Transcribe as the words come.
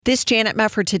This Janet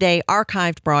Mefford Today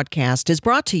archived broadcast is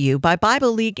brought to you by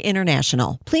Bible League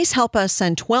International. Please help us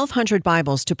send 1,200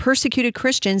 Bibles to persecuted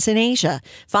Christians in Asia.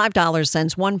 $5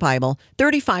 sends one Bible,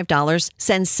 $35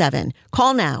 sends 7.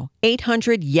 Call now,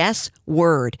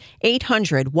 800-YES-WORD,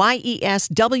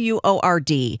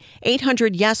 800-YESWORD,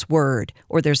 800-YES-WORD,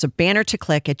 or there's a banner to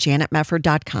click at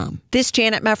janetmefford.com. This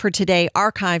Janet Mefford Today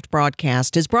archived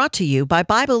broadcast is brought to you by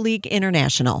Bible League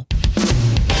International.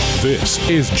 This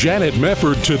is Janet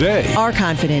Mefford Today. Our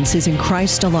confidence is in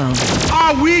Christ alone.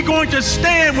 Are we going to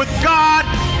stand with God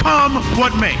come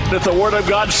what may? If the Word of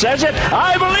God says it,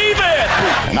 I believe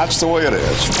it. And that's the way it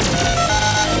is.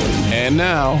 And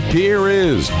now, here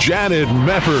is Janet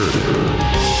Mefford.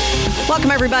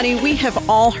 Welcome, everybody. We have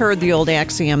all heard the old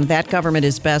axiom, that government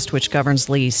is best which governs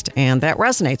least, and that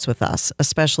resonates with us,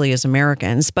 especially as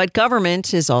Americans. But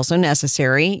government is also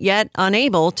necessary, yet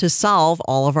unable to solve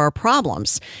all of our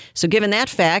problems. So given that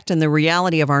fact and the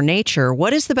reality of our nature,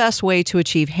 what is the best way to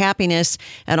achieve happiness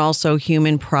and also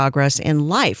human progress in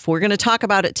life? We're going to talk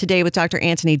about it today with Dr.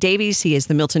 Anthony Davies. He is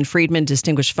the Milton Friedman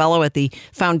Distinguished Fellow at the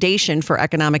Foundation for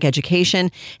Economic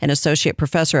Education and Associate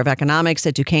Professor of Economics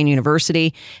at Duquesne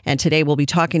University. And today we'll be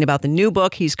talking about the new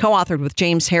book he's co-authored with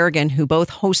James Harrigan, who both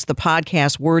host the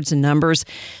podcast Words and Numbers.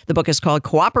 The book is called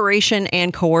Cooperation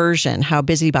and Coercion, How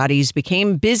Busybodies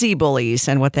Became Busy Bullies,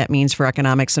 and what that means for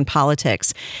economics and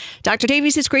politics. Dr.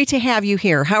 Davies, it's great to have you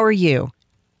here. How are you?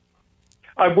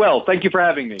 I'm well. Thank you for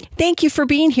having me. Thank you for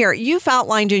being here. You've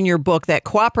outlined in your book that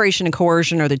cooperation and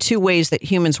coercion are the two ways that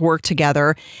humans work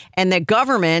together, and that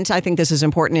government, I think this is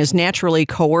important, is naturally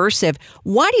coercive.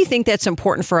 Why do you think that's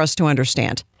important for us to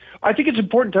understand? I think it's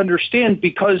important to understand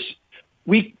because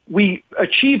we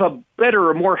achieve a better,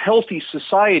 a more healthy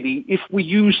society if we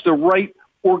use the right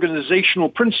organizational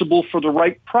principle for the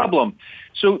right problem.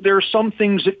 So there are some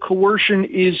things that coercion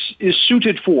is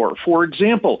suited for. For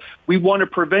example, we want to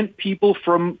prevent people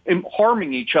from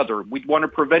harming each other. We want to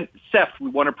prevent theft.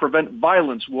 We want to prevent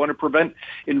violence. We want to prevent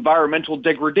environmental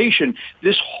degradation.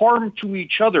 This harm to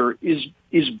each other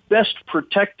is best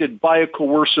protected by a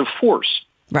coercive force.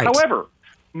 Right. However,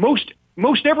 most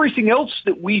everything else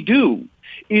that we do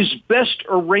is best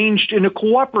arranged in a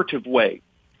cooperative way.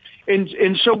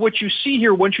 And so what you see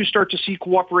here, once you start to see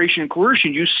cooperation and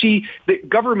coercion, you see that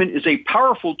government is a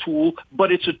powerful tool,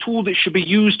 but it's a tool that should be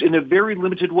used in a very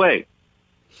limited way.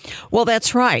 Well,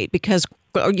 that's right, because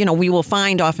we will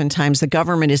find oftentimes the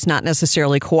government is not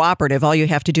necessarily cooperative. All you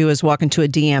have to do is walk into a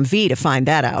DMV to find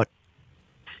that out.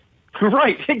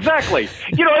 Right, exactly.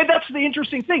 And that's the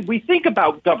interesting thing. We think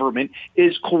about government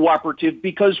as cooperative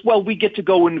because, well, we get to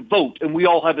go and vote and we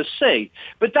all have a say.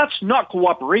 But that's not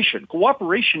cooperation.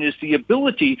 Cooperation is the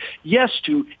ability, yes,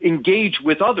 to engage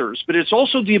with others, but it's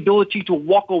also the ability to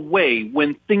walk away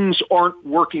when things aren't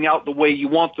working out the way you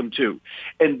want them to.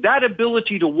 And that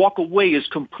ability to walk away is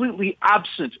completely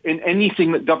absent in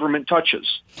anything that government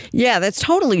touches. Yeah, that's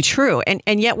totally true.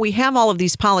 And yet we have all of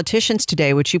these politicians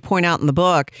today, which you point out in the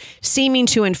book, seeming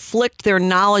to inflict their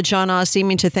knowledge on us,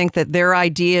 seeming to think that their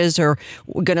ideas are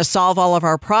going to solve all of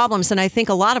our problems. And I think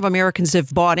a lot of Americans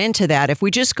have bought into that. If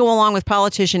we just go along with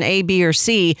politician A, B, or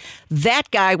C, that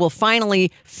guy will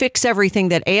finally fix everything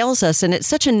that ails us. And it's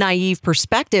such a naive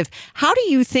perspective. How do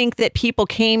you think that people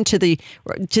came to the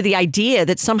idea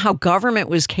that somehow government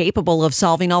was capable of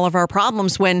solving all of our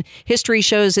problems when history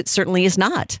shows it certainly is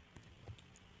not?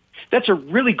 That's a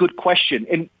really good question.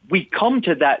 And we come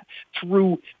to that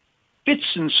through fits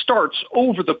and starts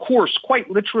over the course, quite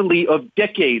literally, of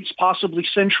decades, possibly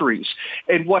centuries.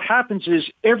 And what happens is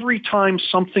every time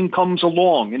something comes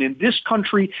along, and in this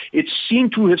country, it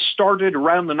seemed to have started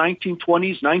around the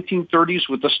 1920s, 1930s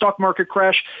with the stock market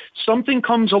crash, something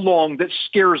comes along that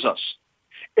scares us.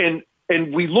 And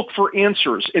we look for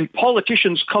answers, and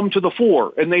politicians come to the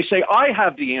fore, and they say, I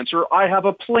have the answer, I have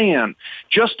a plan.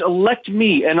 Just elect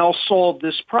me, and I'll solve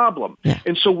this problem. Yeah.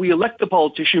 And so we elect the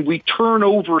politician, we turn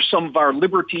over some of our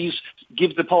liberties,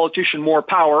 give the politician more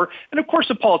power, and of course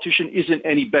the politician isn't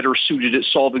any better suited at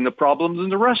solving the problem than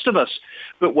the rest of us.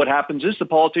 But what happens is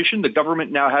the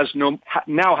government now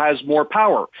has more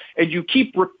power. And you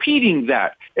keep repeating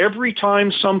that. Every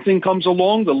time something comes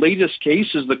along, the latest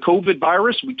case is the COVID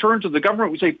virus, we turn to the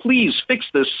government, we say, please fix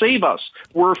this, save us,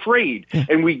 we're afraid.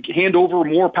 And we hand over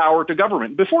more power to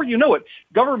government. Before you know it,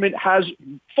 government has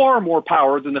far more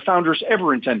power than the founders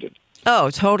ever intended.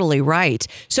 Oh, totally right.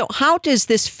 So how does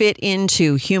this fit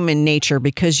into human nature?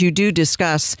 Because you do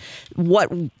discuss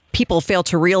what people fail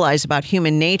to realize about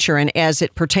human nature and as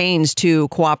it pertains to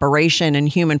cooperation and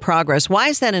human progress. Why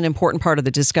is that an important part of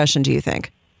the discussion, do you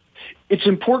think? It's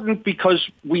important because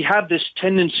we have this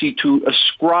tendency to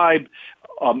ascribe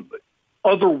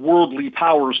otherworldly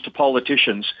powers to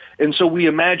politicians. And so we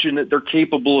imagine that they're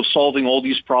capable of solving all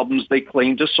these problems they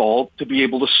claim to be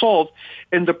able to solve.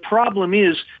 And the problem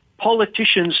is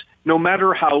politicians, no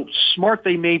matter how smart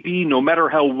they may be, no matter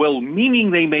how well-meaning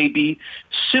they may be,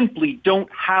 simply don't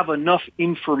have enough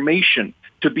information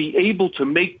to be able to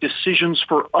make decisions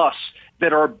for us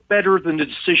that are better than the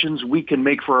decisions we can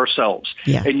make for ourselves.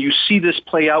 Yeah. And you see this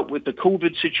play out with the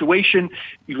COVID situation.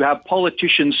 You have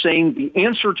politicians saying the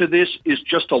answer to this is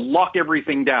just to lock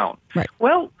everything down. Right.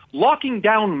 Well, locking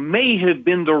down may have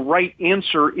been the right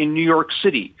answer in New York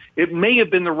City. It may have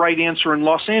been the right answer in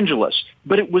Los Angeles,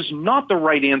 but it was not the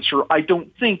right answer, I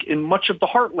don't think, in much of the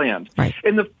heartland. Right.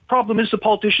 And the problem is the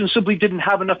politicians simply didn't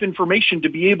have enough information to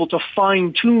be able to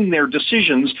fine-tune their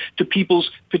decisions to people's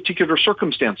particular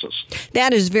circumstances.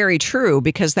 That is very true,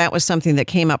 because that was something that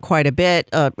came up quite a bit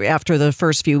after the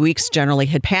first few weeks generally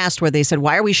had passed, where they said,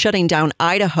 why are we shutting down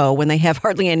Idaho when they have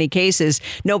hardly any cases?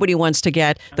 Nobody wants to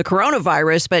get the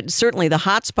coronavirus, but certainly the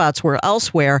hot spots were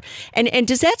elsewhere. And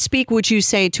does that speak, would you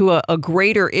say, to a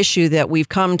greater issue that we've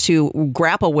come to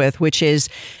grapple with, which is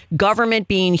government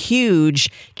being huge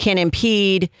can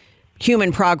impede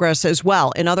human progress as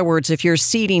well? In other words, if you're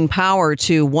ceding power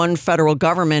to one federal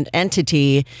government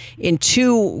entity in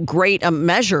too great a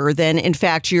measure, then in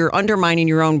fact you're undermining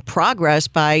your own progress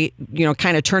by,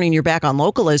 kind of turning your back on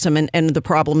localism and the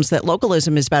problems that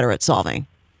localism is better at solving.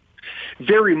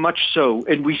 Very much so.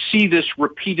 And we see this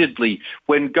repeatedly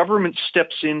when government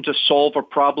steps in to solve a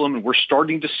problem. And we're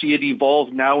starting to see it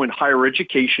evolve now in higher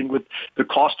education, with the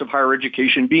cost of higher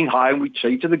education being high. And we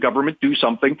say to the government, do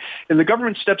something. And the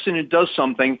government steps in and does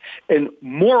something. And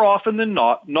more often than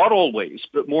not always,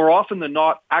 but more often than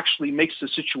not, actually makes the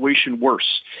situation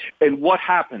worse. And what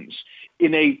happens?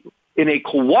 In a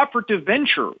cooperative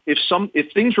venture,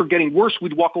 if things were getting worse,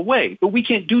 we'd walk away. But we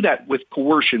can't do that with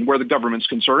coercion where the government's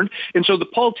concerned. And so the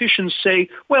politicians say,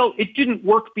 well, it didn't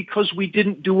work because we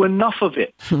didn't do enough of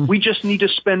it. We just need to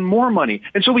spend more money.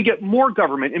 And so we get more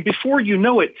government. And before you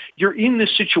know it, you're in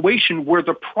this situation where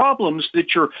the problems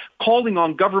that you're calling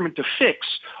on government to fix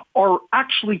are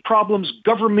actually problems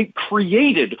government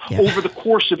created over the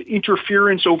course of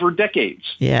interference over decades.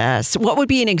 Yes. What would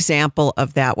be an example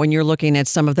of that when you're looking at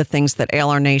some of the things that ail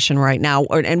our nation right now?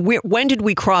 And when did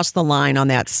we cross the line on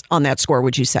that score,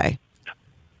 would you say?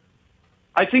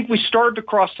 I think we started to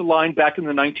cross the line back in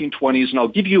the 1920s, and I'll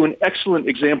give you an excellent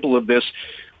example of this.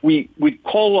 We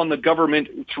call on the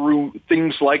government through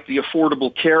things like the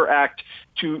Affordable Care Act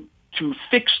to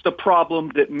fix the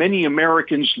problem that many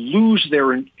Americans lose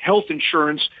their health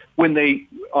insurance when they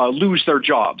lose their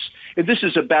jobs. And this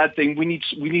is a bad thing. We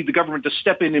need the government to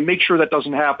step in and make sure that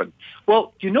doesn't happen.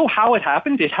 Well, do you know how it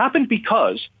happened? It happened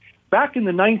because back in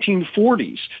the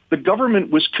 1940s, the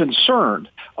government was concerned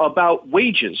about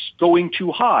wages going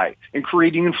too high and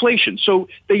creating inflation. So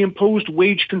they imposed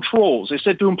wage controls. They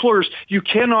said to employers, you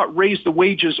cannot raise the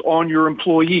wages on your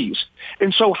employees.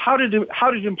 And so how did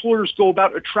employers go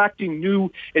about attracting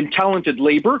new and talented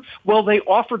labor? Well, they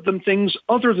offered them things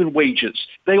other than wages.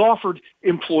 They offered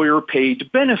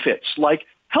employer-paid benefits like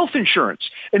health insurance.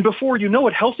 And before you know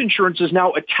it, health insurance is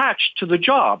now attached to the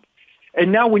job.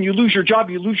 And now when you lose your job,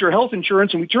 you lose your health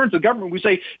insurance, and we turn to the government, we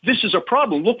say, this is a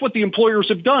problem. Look what the employers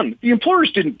have done. The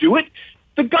employers didn't do it.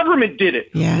 The government did it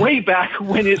way back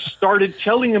when it started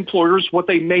telling employers what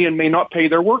they may and may not pay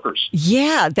their workers.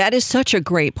 Yeah, that is such a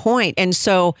great point. And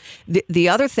so the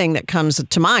other thing that comes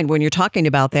to mind when you're talking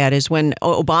about that is when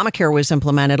Obamacare was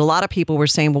implemented, a lot of people were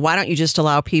saying, well, why don't you just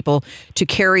allow people to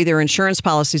carry their insurance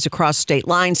policies across state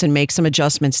lines and make some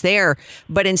adjustments there?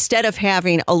 But instead of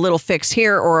having a little fix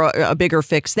here or a bigger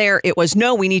fix there, it was,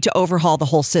 no, we need to overhaul the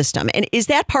whole system. And is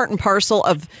that part and parcel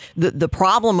of the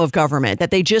problem of government, that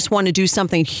they just want to do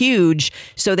something huge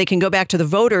so they can go back to the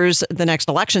voters the next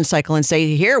election cycle and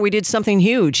say, here, we did something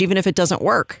huge, even if it doesn't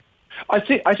work? I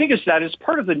think it's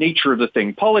part of the nature of the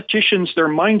thing. Politicians, their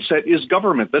mindset is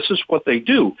government. This is what they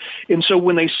do. And so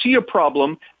when they see a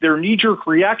problem, their knee-jerk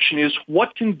reaction is,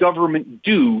 what can government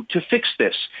do to fix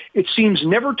this? It seems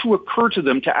never to occur to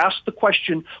them to ask the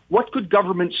question, what could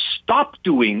government stop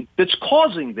doing that's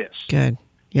causing this? Good.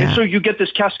 Yeah. And so you get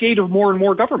this cascade of more and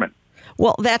more government.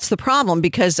 Well, that's the problem,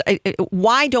 because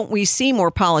why don't we see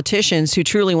more politicians who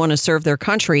truly want to serve their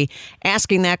country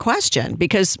asking that question?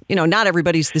 Because, not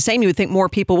everybody's the same. You would think more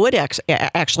people would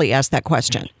actually ask that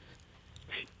question.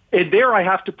 And there I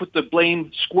have to put the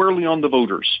blame squarely on the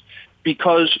voters,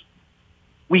 because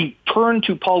we turn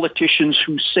to politicians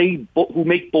who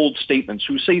make bold statements,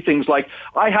 who say things like,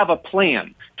 I have a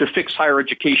plan to fix higher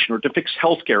education or to fix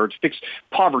healthcare or to fix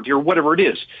poverty or whatever it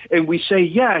is. And we say,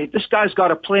 yeah, this guy's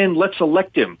got a plan, let's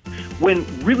elect him. When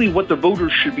really what the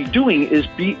voters should be doing is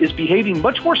behaving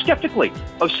much more skeptically,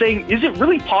 of saying, is it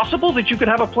really possible that you could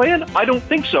have a plan? I don't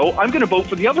think so. I'm going to vote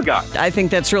for the other guy. I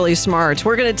think that's really smart.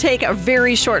 We're going to take a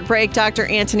very short break. Dr.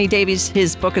 Anthony Davies,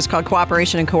 his book is called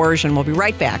Cooperation and Coercion. We'll be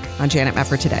right back on Janet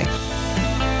Mefford Today.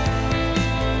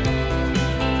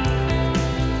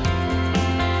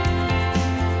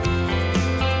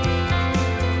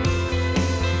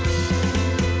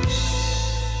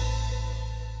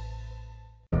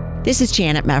 This is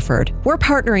Janet Mefford. We're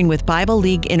partnering with Bible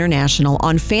League International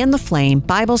on Fan the Flame,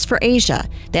 Bibles for Asia.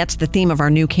 That's the theme of our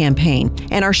new campaign.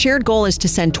 And our shared goal is to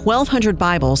send 1,200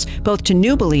 Bibles, both to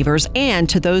new believers and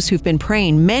to those who've been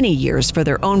praying many years for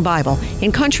their own Bible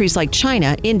in countries like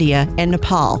China, India, and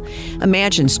Nepal.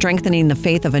 Imagine strengthening the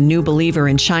faith of a new believer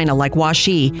in China like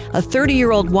Washi, a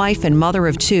 30-year-old wife and mother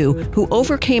of two who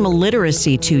overcame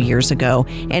illiteracy 2 years ago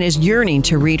and is yearning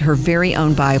to read her very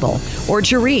own Bible. Or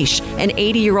Jarish, an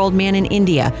 80-year-old man in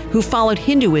India who followed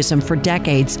Hinduism for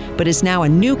decades but is now a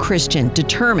new Christian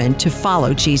determined to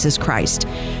follow Jesus Christ.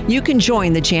 You can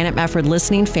join the Janet Mefford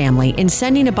listening family in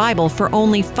sending a Bible for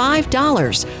only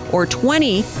 $5 or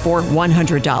 $20 for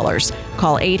 $100.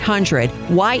 Call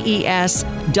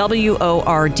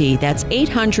 800-YES-WORD. That's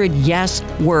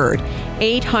 800-YES-WORD.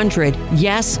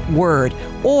 800-YES-WORD.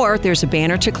 Or there's a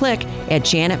banner to click at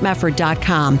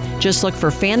janetmefford.com. Just look for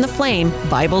Fan the Flame,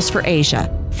 Bibles for Asia.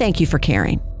 Thank you for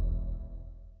caring.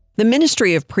 The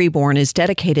Ministry of Preborn is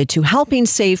dedicated to helping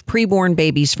save preborn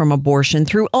babies from abortion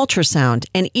through ultrasound,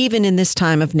 and even in this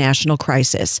time of national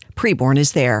crisis, Preborn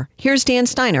is there. Here's Dan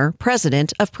Steiner,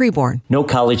 president of Preborn. No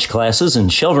college classes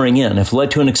and sheltering in have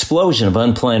led to an explosion of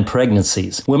unplanned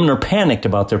pregnancies. Women are panicked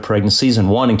about their pregnancies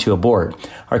and wanting to abort.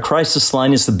 Our crisis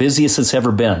line is the busiest it's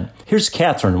ever been. Here's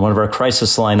Catherine, one of our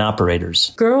crisis line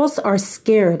operators. Girls are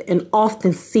scared and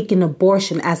often seeking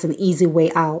abortion as an easy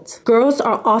way out. Girls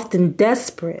are often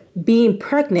desperate being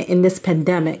pregnant in this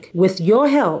pandemic. With your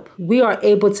help, we are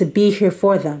able to be here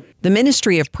for them. The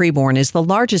Ministry of Preborn is the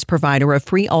largest provider of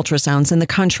free ultrasounds in the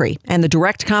country and the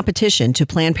direct competition to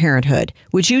Planned Parenthood.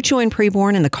 Would you join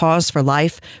Preborn in the cause for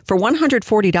life? For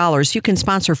 $140, you can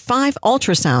sponsor 5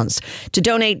 ultrasounds. To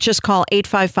donate, just call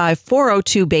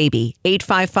 855-402-BABY,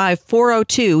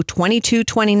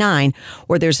 855-402-2229,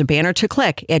 or there's a banner to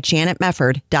click at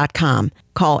janetmefford.com.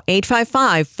 Call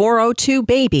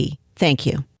 855-402-BABY. Thank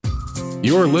you.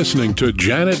 You're listening to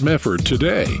Janet Mefford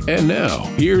Today. And now,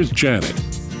 here's Janet.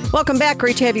 Welcome back.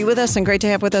 Great to have you with us, and great to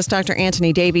have with us Dr.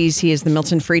 Anthony Davies. He is the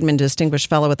Milton Friedman Distinguished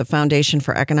Fellow at the Foundation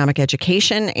for Economic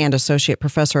Education and Associate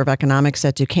Professor of Economics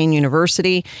at Duquesne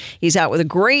University. He's out with a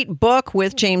great book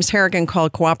with James Harrigan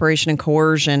called Cooperation and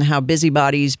Coercion, How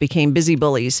Busybodies Became Busy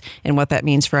Bullies, and what that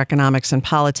means for economics and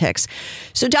politics.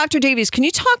 So, Dr. Davies, can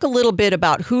you talk a little bit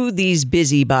about who these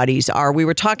busybodies are? We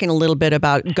were talking a little bit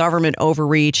about government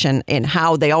overreach and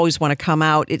how they always want to come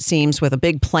out, it seems, with a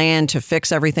big plan to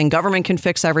fix everything. Government can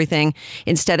fix everything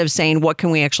instead of saying, what can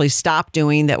we actually stop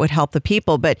doing that would help the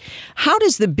people? But how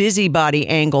does the busybody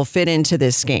angle fit into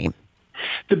this scheme?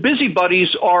 The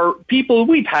busybodies are people,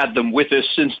 we've had them with us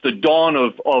since the dawn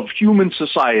of human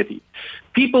society.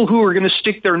 People who are going to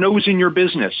stick their nose in your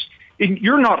business. And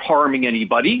you're not harming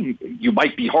anybody. You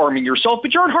might be harming yourself,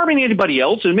 but you aren't harming anybody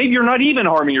else. And maybe you're not even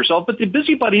harming yourself. But the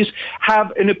busybodies have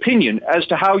an opinion as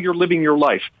to how you're living your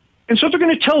life. And so they're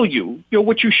going to tell you,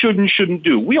 what you should and shouldn't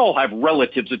do. We all have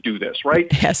relatives that do this, right?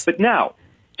 Yes. But now,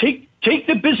 take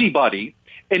the busybody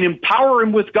and empower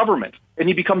him with government, and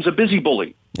he becomes a busy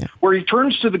bully. Yeah. Where he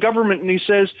turns to the government and he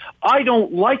says, I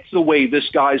don't like the way this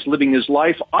guy's living his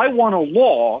life. I want a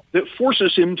law that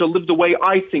forces him to live the way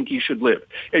I think he should live.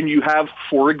 And you have,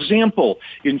 for example,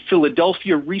 in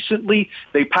Philadelphia recently,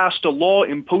 they passed a law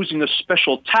imposing a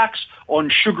special tax on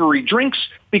sugary drinks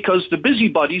because the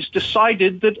busybodies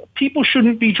decided that people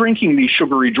shouldn't be drinking these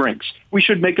sugary drinks. We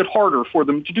should make it harder for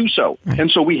them to do so. Right. And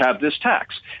so we have this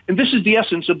tax. And this is the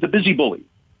essence of the busy bully.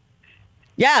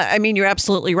 Yeah, I mean, you're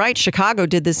absolutely right. Chicago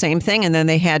did the same thing, and then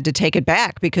they had to take it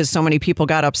back because so many people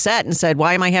got upset and said,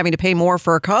 why am I having to pay more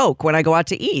for a Coke when I go out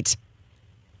to eat?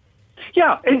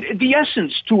 Yeah, and the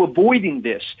essence to avoiding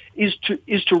this is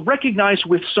to recognize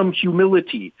with some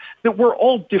humility that we're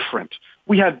all different.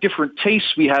 We have different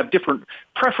tastes, we have different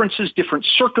preferences, different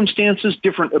circumstances,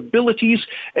 different abilities,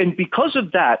 and because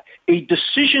of that, a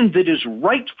decision that is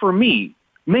right for me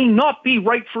may not be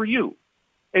right for you.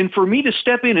 And for me to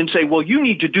step in and say, well, you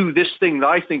need to do this thing that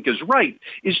I think is right,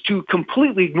 is to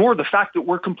completely ignore the fact that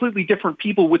we're completely different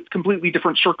people with completely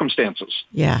different circumstances.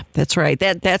 Yeah, that's right.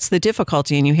 That's the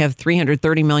difficulty. And you have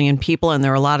 330 million people, and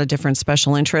there are a lot of different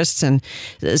special interests. And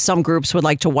some groups would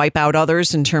like to wipe out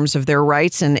others in terms of their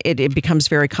rights, and it becomes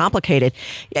very complicated.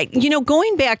 You know,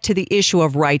 going back to the issue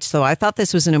of rights, though, I thought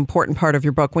this was an important part of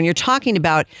your book. When you're talking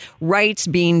about rights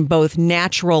being both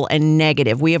natural and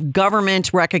negative, we have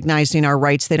government recognizing our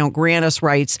rights. They don't grant us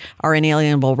rights. Our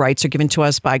inalienable rights are given to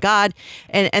us by God.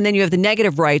 And then you have the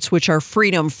negative rights, which are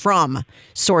freedom from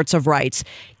sorts of rights.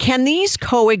 Can these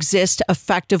coexist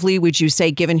effectively, would you say,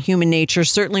 given human nature?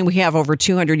 Certainly we have over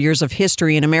 200 years of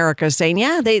history in America saying,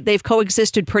 yeah, they've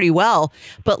coexisted pretty well.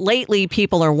 But lately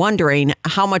people are wondering,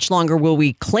 how much longer will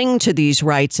we cling to these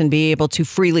rights and be able to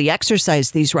freely exercise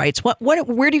these rights?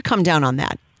 Where do you come down on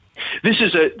that? This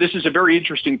is a very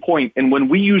interesting point. And when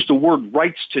we use the word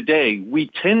rights today, we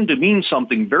tend to mean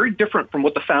something very different from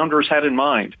what the founders had in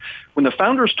mind. When the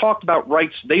founders talked about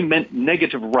rights, they meant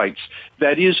negative rights.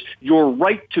 That is, your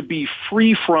right to be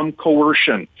free from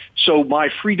coercion. So my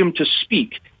freedom to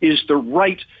speak is the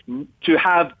right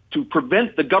to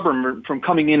prevent the government from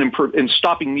coming in and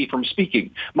stopping me from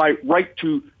speaking. My right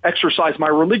to exercise my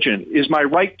religion is my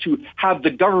right to have the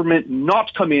government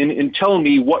not come in and tell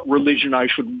me what religion I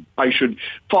should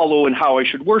follow and how I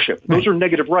should worship. Those are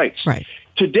negative rights. Right.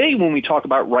 Today, when we talk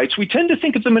about rights, we tend to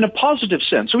think of them in a positive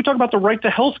sense. So we talk about the right to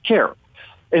health care.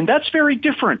 And that's very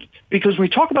different, because when we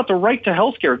talk about the right to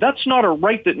health care, that's not a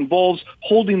right that involves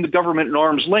holding the government at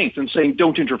arm's length and saying,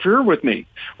 don't interfere with me.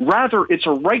 Rather, it's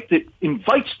a right that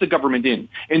invites the government in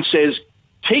and says,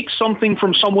 take something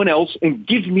from someone else and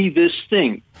give me this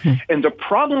thing. And the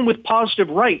problem with positive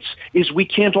rights is we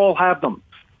can't all have them.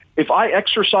 If I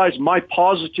exercise my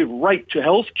positive right to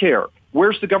health care,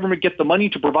 where's the government get the money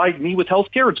to provide me with health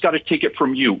care? It's got to take it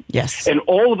from you. Yes. And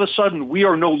all of a sudden, we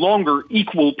are no longer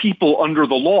equal people under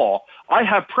the law. I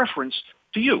have preference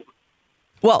to you.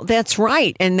 Well, that's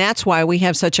right. And that's why we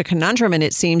have such a conundrum. And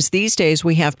it seems these days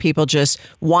we have people just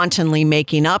wantonly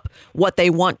making up what they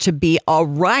want to be a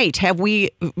right. Have we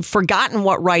forgotten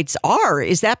what rights are?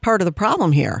 Is that part of the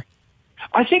problem here?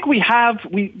 I think we've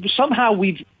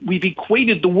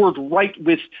equated the word right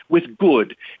with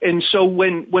good. And so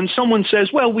when someone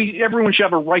says, well, everyone should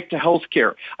have a right to health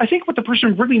care, I think what the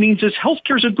person really means is health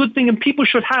care is a good thing and people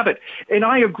should have it. And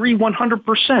I agree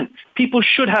 100%. People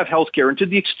should have health care. And to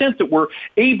the extent that we're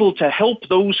able to help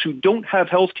those who don't have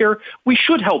health care, we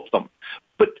should help them.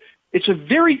 But it's a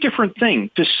very different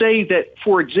thing to say that,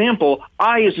 for example,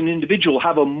 I as an individual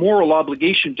have a moral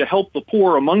obligation to help the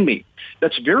poor among me.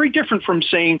 That's very different from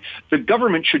saying the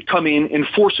government should come in and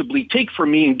forcibly take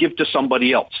from me and give to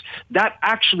somebody else. That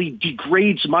actually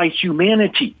degrades my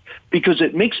humanity, because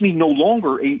it makes me no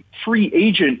longer a free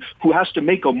agent who has to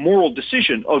make a moral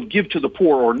decision of give to the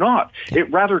poor or not.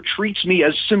 It rather treats me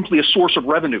as simply a source of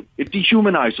revenue. It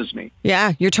dehumanizes me.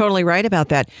 Yeah, you're totally right about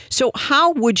that. So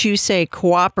how would you say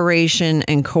cooperation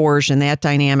and coercion, that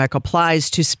dynamic, applies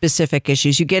to specific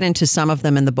issues? You get into some of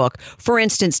them in the book. For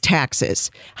instance,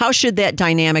 taxes. How should that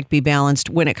dynamic be balanced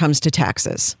when it comes to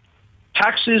taxes?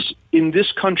 Taxes in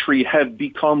this country have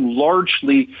become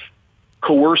largely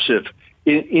coercive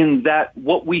in that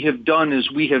what we have done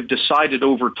is we have decided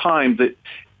over time that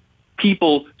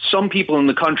some people in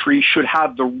the country should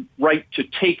have the right to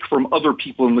take from other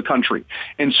people in the country.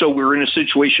 And so we're in a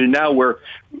situation now where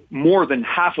more than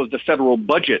half of the federal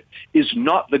budget is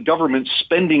not the government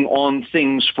spending on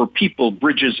things for people,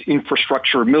 bridges,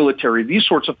 infrastructure, military, these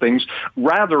sorts of things.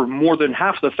 Rather, more than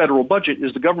half the federal budget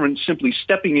is the government simply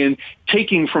stepping in,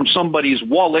 taking from somebody's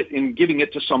wallet and giving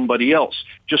it to somebody else,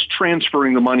 just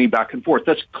transferring the money back and forth.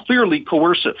 That's clearly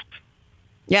coercive.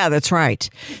 Yeah, that's right.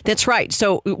 That's right.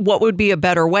 So what would be a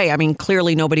better way? I mean,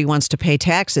 clearly nobody wants to pay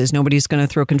taxes. Nobody's going to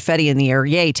throw confetti in the air.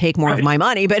 Yay, take more of my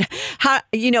money. But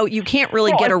you can't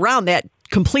really get around that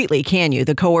completely, can you?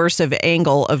 The coercive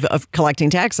angle of collecting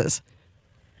taxes.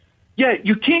 Yeah,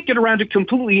 you can't get around it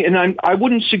completely, and I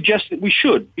wouldn't suggest that we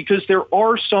should, because there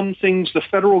are some things the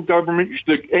federal government,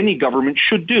 any government,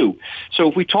 should do. So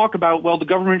if we talk about, well, the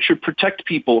government should protect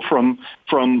people from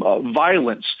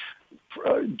violence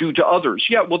due to others.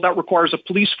 Yeah, well, that requires a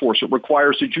police force. It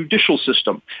requires a judicial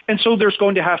system. And so there's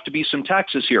going to have to be some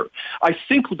taxes here. I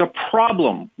think the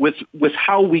problem with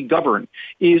how we govern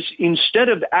is, instead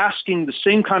of asking the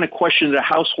same kind of question that a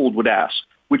household would ask,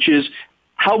 which is,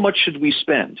 how much should we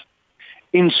spend?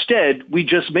 Instead, we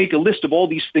just make a list of all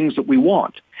these things that we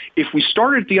want. If we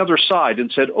started the other side and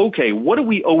said, okay, what do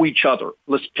we owe each other?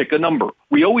 Let's pick a number.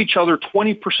 We owe each other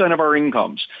 20% of our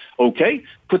incomes. Okay,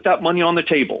 put that money on the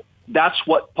table. That's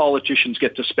what politicians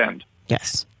get to spend.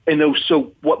 Yes. And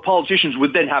so what politicians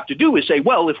would then have to do is say,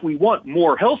 well, if we want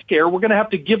more health care, we're going to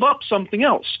have to give up something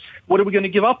else. What are we going to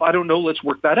give up? I don't know. Let's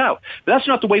work that out. But that's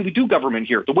not the way we do government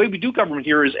here. The way we do government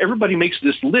here is everybody makes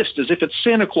this list as if it's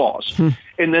Santa Claus.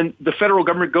 And then the federal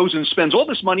government goes and spends all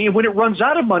this money. And when it runs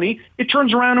out of money, it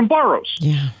turns around and borrows.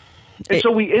 Yeah. And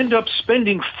so we end up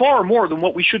spending far more than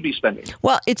what we should be spending.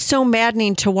 Well, it's so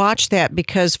maddening to watch that,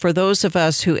 because for those of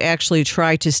us who actually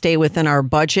try to stay within our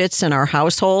budgets and our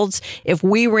households, if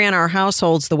we ran our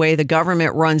households the way the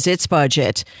government runs its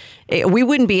budget, we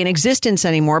wouldn't be in existence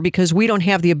anymore, because we don't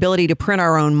have the ability to print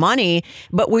our own money.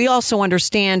 But we also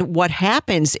understand what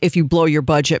happens if you blow your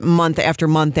budget month after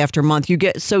month after month. You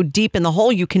get so deep in the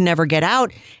hole you can never get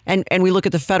out. And we look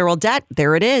at the federal debt.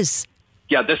 There it is.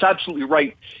 Yeah, that's absolutely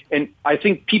right. And I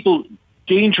think people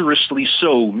dangerously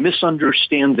so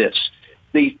misunderstand this.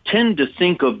 They tend to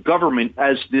think of government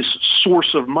as this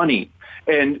source of money,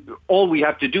 and all we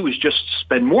have to do is just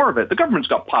spend more of it. The government's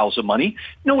got piles of money.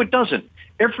 No, it doesn't.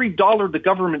 Every dollar the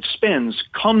government spends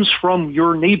comes from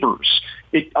your neighbors.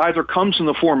 It either comes in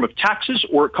the form of taxes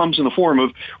or it comes in the form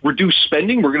of reduced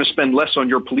spending. We're going to spend less on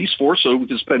your police force, so we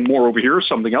can spend more over here or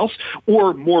something else.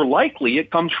 Or more likely, it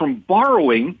comes from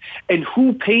borrowing. And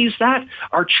who pays that?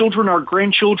 Our children, our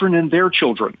grandchildren, and their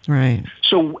children. Right.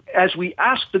 So as we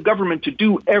ask the government to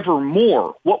do ever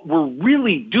more, what we're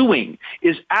really doing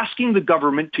is asking the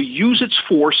government to use its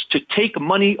force to take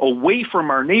money away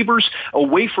from our neighbors,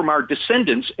 away from our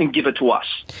descendants, and give it to us.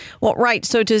 Well, right.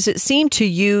 So does it seem to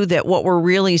you that what we're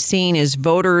really seeing is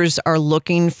voters are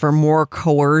looking for more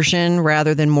coercion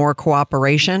rather than more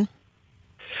cooperation?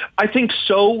 I think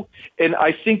so. And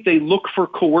I think they look for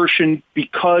coercion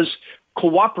because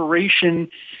cooperation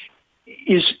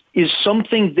is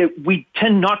something that we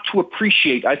tend not to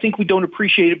appreciate. I think we don't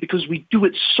appreciate it because we do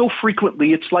it so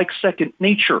frequently. It's like second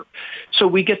nature. So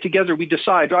we get together, we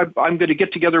decide, I'm going to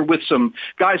get together with some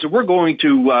guys and we're going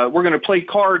to play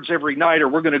cards every night, or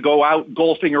we're going to go out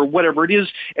golfing or whatever it is.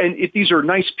 And if these are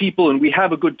nice people and we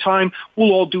have a good time,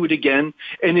 we'll all do it again.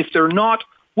 And if they're not,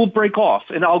 we'll break off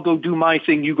and I'll go do my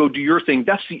thing, you go do your thing.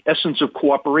 That's the essence of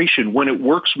cooperation. When it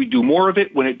works, we do more of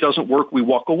it. When it doesn't work, we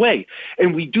walk away.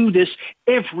 And we do this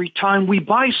every time we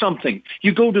buy something.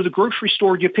 You go to the grocery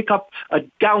store, you pick up a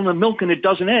gallon of milk and a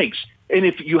dozen eggs. And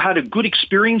if you had a good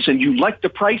experience and you like the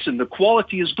price and the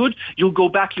quality is good, you'll go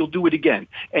back, you'll do it again.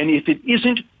 And if it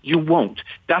isn't, you won't.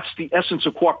 That's the essence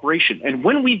of cooperation. And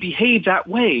when we behave that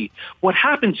way, what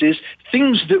happens is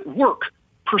things that work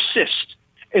persist.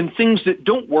 And things that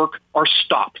don't work are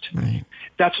stopped. Right.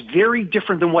 That's very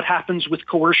different than what happens with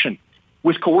coercion.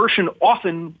 With coercion,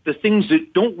 often the things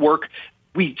that don't work,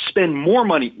 we spend more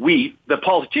money. The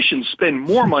politicians, spend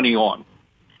more money on.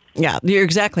 Yeah, you're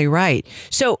exactly right.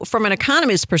 So from an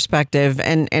economist's perspective,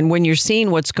 and when you're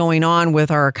seeing what's going on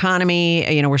with our economy,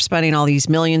 we're spending all these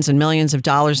millions and millions of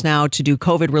dollars now to do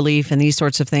COVID relief and these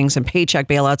sorts of things and paycheck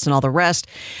bailouts and all the rest.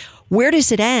 Where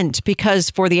does it end? Because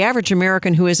for the average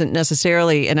American who isn't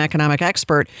necessarily an economic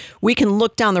expert, we can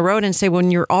look down the road and say,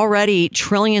 when you're already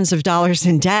trillions of dollars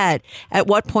in debt, at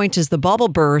what point does the bubble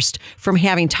burst from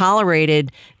having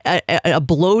tolerated a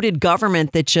bloated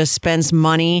government that just spends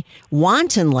money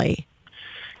wantonly?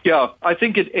 Yeah, I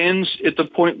think it ends at the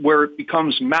point where it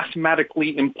becomes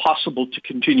mathematically impossible to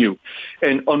continue.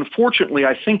 And unfortunately,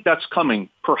 I think that's coming,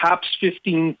 perhaps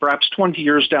 15, perhaps 20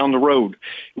 years down the road.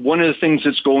 One of the things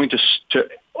that's going to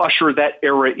usher that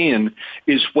era in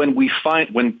is when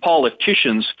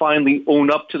politicians finally own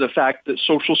up to the fact that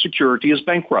Social Security is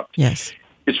bankrupt. Yes.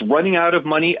 It's running out of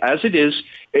money as it is.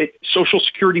 Social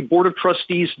Security Board of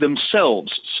Trustees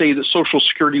themselves say that Social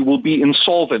Security will be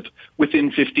insolvent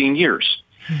within 15 years.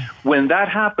 When that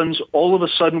happens, all of a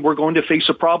sudden we're going to face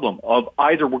a problem of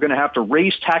either we're going to have to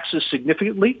raise taxes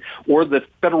significantly, or the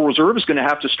Federal Reserve is going to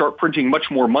have to start printing much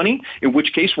more money, in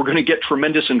which case we're going to get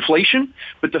tremendous inflation.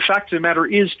 But the fact of the matter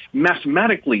is,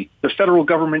 mathematically, the federal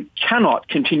government cannot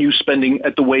continue spending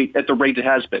at the rate it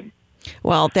has been.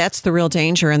 Well, that's the real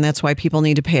danger, and that's why people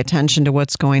need to pay attention to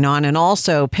what's going on. And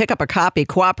also pick up a copy,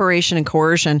 Cooperation and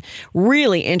Coercion.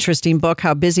 Really interesting book,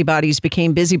 How Busybodies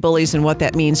Became Busy Bullies and what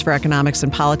that means for economics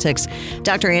and politics.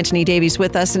 Dr. Anthony Davies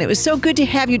with us, and it was so good to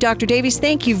have you, Dr. Davies.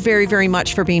 Thank you very, very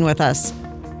much for being with us.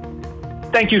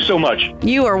 Thank you so much.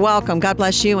 You are welcome. God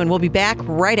bless you, and we'll be back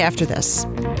right after this.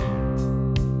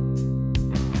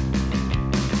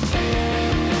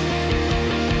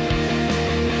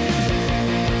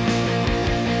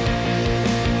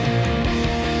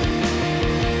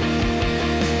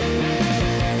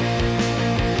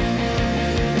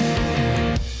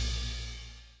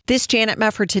 This Janet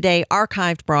Mefford Today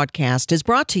archived broadcast is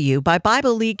brought to you by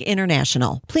Bible League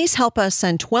International. Please help us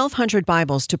send 1,200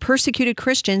 Bibles to persecuted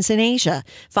Christians in Asia.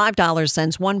 $5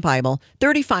 sends one Bible,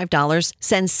 $35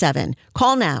 sends 7.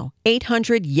 Call now,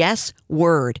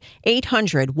 800-YES-WORD,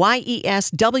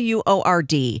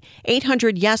 800-YES-WORD,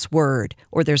 800-YES-WORD,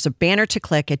 or there's a banner to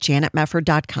click at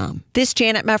janetmefford.com. This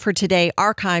Janet Mefford Today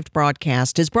archived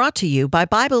broadcast is brought to you by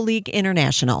Bible League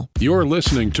International. You're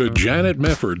listening to Janet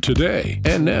Mefford Today.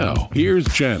 And now, here's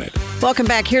Janet. Welcome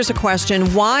back. Here's a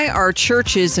question. Why are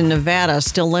churches in Nevada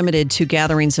still limited to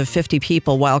gatherings of 50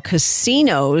 people while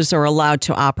casinos are allowed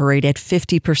to operate at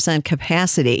 50%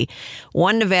 capacity?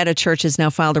 One Nevada church has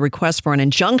now filed a request for an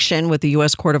injunction with the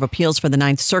U.S. Court of Appeals for the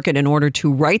Ninth Circuit in order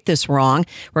to right this wrong.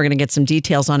 We're going to get some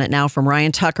details on it now from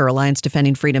Ryan Tucker, Alliance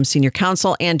Defending Freedom Senior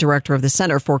Counsel and Director of the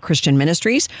Center for Christian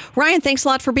Ministries. Ryan, thanks a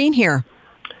lot for being here.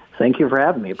 Thank you for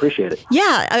having me. Appreciate it.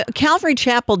 Yeah. Calvary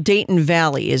Chapel Dayton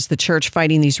Valley is the church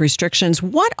fighting these restrictions.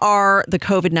 What are the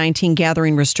COVID-19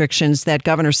 gathering restrictions that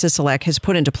Governor Sisolak has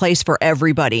put into place for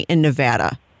everybody in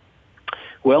Nevada?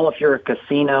 Well, if you're a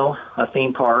casino, a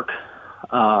theme park,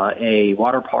 a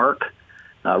water park,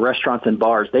 restaurants and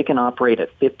bars, they can operate at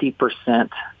 50%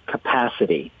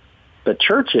 capacity. But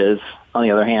churches, on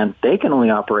the other hand, they can only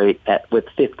operate with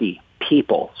 50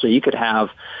 people. So you could have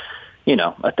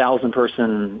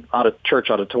 1,000-person church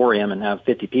auditorium and have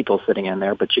 50 people sitting in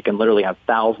there, but you can literally have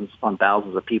thousands upon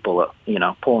thousands of people,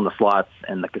 pulling the slots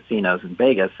in the casinos in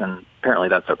Vegas, and apparently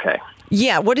that's okay.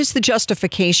 Yeah, what is the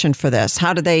justification for this?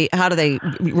 How do they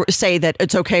say that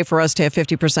it's okay for us to have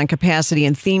 50% capacity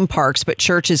in theme parks, but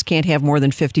churches can't have more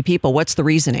than 50 people? What's the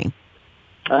reasoning?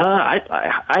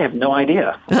 I have no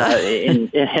idea,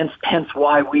 and hence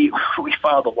why we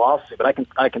filed the lawsuit. But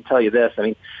I can tell you this. I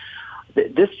mean,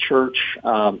 this church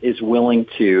is willing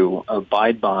to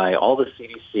abide by all the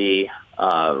CDC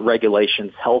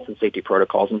regulations, health and safety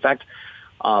protocols. In fact,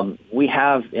 we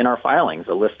have in our filings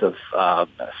a list of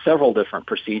several different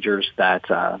procedures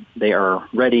that they are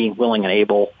ready, willing, and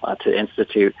able to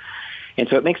institute. And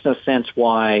so it makes no sense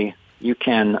why you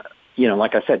can,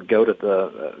 like I said, go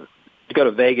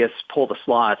to Vegas, pull the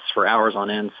slots for hours on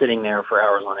end, sitting there for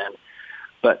hours on end.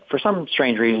 But for some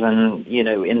strange reason,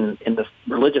 in this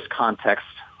religious context,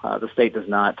 the state does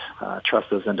not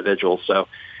trust those individuals. So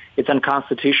it's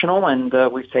unconstitutional, and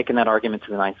we've taken that argument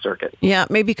to the Ninth Circuit. Yeah,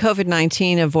 maybe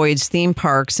COVID-19 avoids theme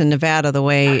parks in Nevada the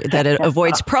way that it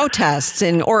avoids protests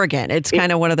in Oregon. It's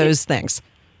kind of one of those things.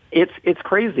 It's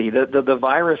crazy. The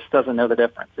virus doesn't know the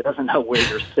difference. It doesn't know where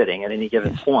you're sitting at any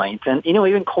given point. And,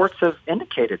 even courts have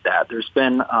indicated that. There's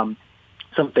been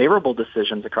some favorable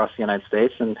decisions across the United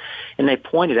States, and they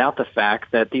pointed out the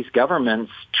fact that these governments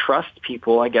trust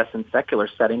people, I guess, in secular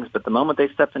settings, but the moment they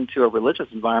step into a religious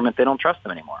environment, they don't trust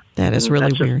them anymore. That is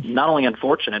really weird. Not only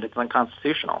unfortunate, it's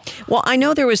unconstitutional. Well, I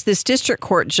know there was this district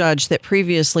court judge that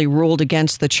previously ruled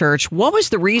against the church. What was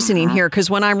the reasoning here? Because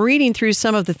when I'm reading through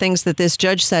some of the things that this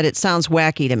judge said, it sounds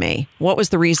wacky to me. What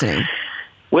was the reasoning?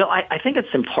 Well, I think it's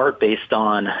in part based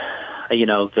on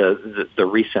the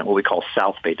recent, what we call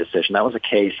South Bay decision. That was a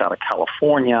case out of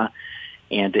California,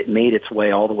 and it made its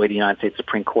way all the way to the United States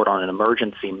Supreme Court on an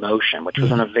emergency motion, which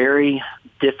was on a very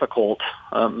difficult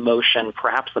motion,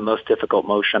 perhaps the most difficult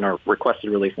motion or requested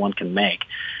relief one can make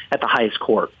at the highest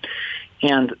court.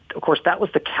 And, of course, that was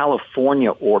the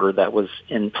California order that was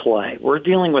in play. We're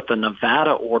dealing with the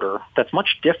Nevada order that's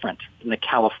much different than the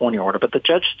California order, but the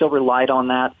judge still relied on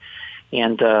that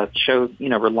and showed,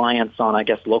 reliance on, I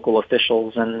guess, local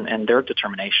officials and their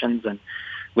determinations. And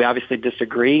we obviously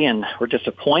disagree, and we're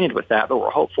disappointed with that, but we're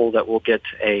hopeful that we'll get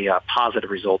a positive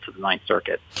result to the Ninth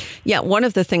Circuit. Yeah, one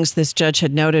of the things this judge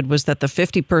had noted was that the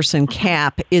 50-person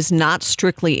cap is not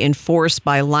strictly enforced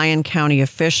by Lyon County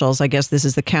officials. I guess this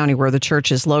is the county where the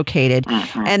church is located.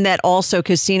 And that also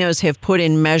casinos have put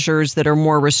in measures that are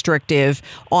more restrictive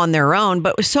on their own.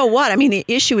 But so what? I mean, the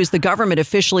issue is the government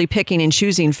officially picking and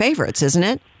choosing favorites, isn't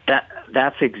it?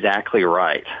 That's exactly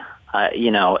right.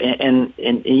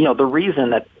 The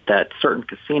reason that certain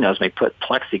casinos may put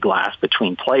plexiglass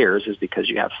between players is because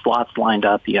you have slots lined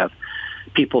up, you have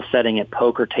people sitting at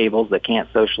poker tables that can't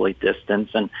socially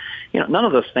distance, and none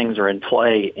of those things are in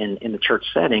play in the church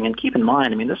setting. And keep in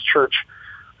mind, this church,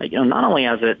 not only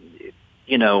has it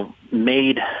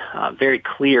made very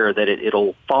clear that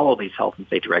it'll follow these health and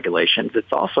safety regulations,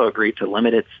 it's also agreed to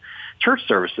limit its church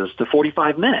services to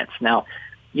 45 minutes. Now,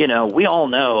 we all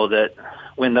know that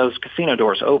when those casino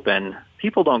doors open,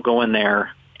 people don't go in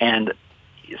there and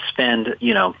spend,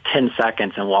 10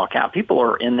 seconds and walk out. People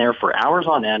are in there for hours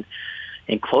on end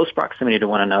in close proximity to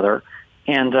one another.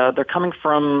 And they're coming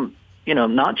from,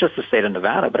 not just the state of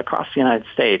Nevada, but across the United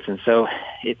States. And so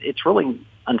it's really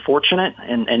unfortunate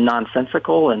and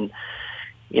nonsensical. And,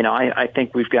 I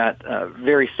think we've got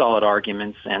very solid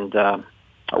arguments, and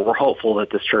we're hopeful that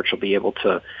this church will be able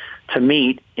to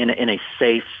meet in a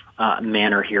safe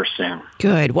manner here soon.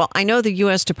 Good. Well, I know the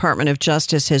U.S. Department of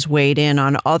Justice has weighed in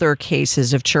on other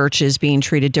cases of churches being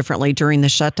treated differently during the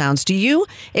shutdowns. Do you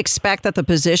expect that the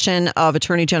position of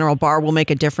Attorney General Barr will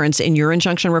make a difference in your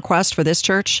injunction request for this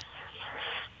church?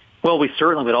 Well, we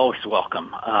certainly would always welcome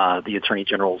the Attorney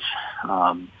General's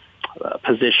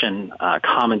position,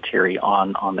 commentary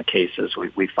on the cases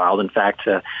we filed. In fact,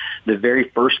 the very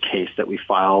first case that we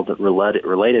filed that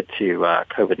related to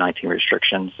COVID-19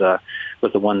 restrictions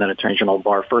was the one that Attorney General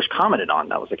Barr first commented on.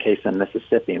 That was a case in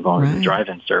Mississippi involving the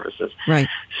drive-in services. Right.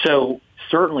 So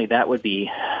certainly that would be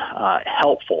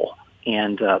helpful.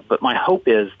 And but my hope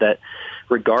is that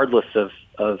regardless of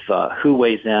who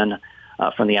weighs in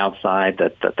from the outside,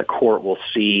 that the court will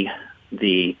see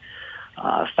the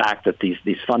fact that these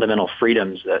fundamental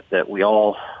freedoms that we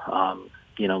all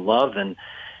love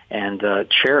and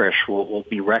cherish will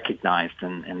be recognized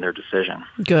in their decision.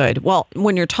 Good. Well,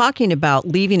 when you're talking about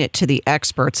leaving it to the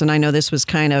experts, and I know this was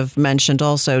kind of mentioned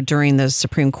also during the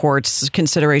Supreme Court's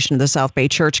consideration of the South Bay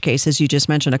Church case, as you just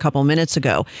mentioned a couple minutes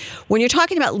ago, when you're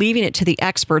talking about leaving it to the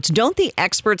experts, don't the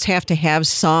experts have to have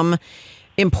some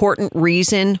important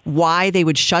reason why they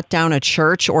would shut down a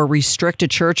church or restrict a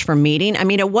church from meeting? I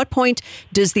mean, at what point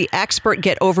does the expert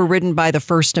get overridden by the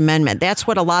First Amendment? That's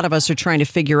what a lot of us are trying to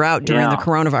figure out during the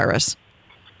coronavirus.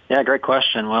 Yeah, great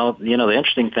question. Well, the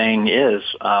interesting thing is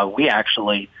we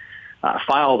actually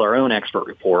filed our own expert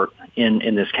report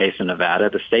in this case in Nevada.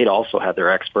 The state also had their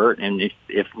expert, and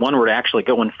if one were to actually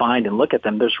go and find and look at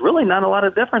them, there's really not a lot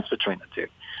of difference between the two.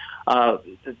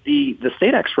 The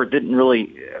state expert didn't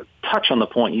really touch on the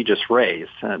point you just raised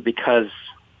because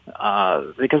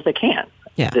they can.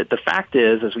 Yeah. The fact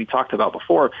is, as we talked about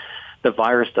before, the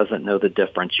virus doesn't know the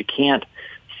difference. You can't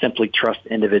simply trust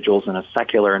individuals in a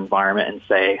secular environment and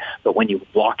say, but when you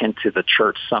walk into the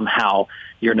church, somehow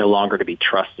you're no longer to be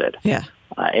trusted. Yeah.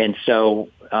 And so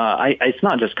it's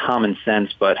not just common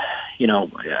sense, but,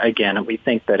 again, we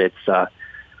think that it's a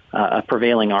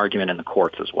prevailing argument in the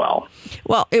courts as well.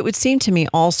 Well, it would seem to me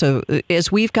also, as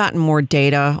we've gotten more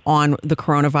data on the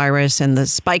coronavirus and the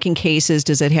spiking cases,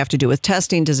 does it have to do with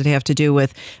testing? Does it have to do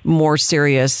with more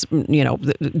serious,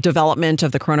 development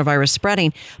of the coronavirus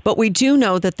spreading? But we do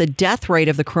know that the death rate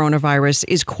of the coronavirus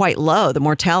is quite low. The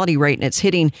mortality rate, and it's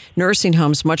hitting nursing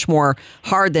homes much more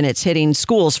hard than it's hitting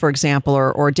schools, for example,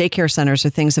 or daycare centers or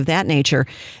things of that nature.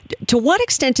 To what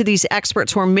extent do these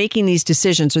experts who are making these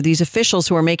decisions, or these officials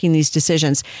who are making these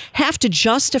decisions, have to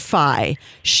justify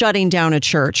shutting down a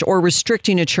church or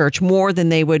restricting a church more than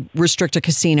they would restrict a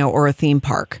casino or a theme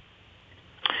park?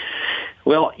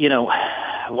 Well,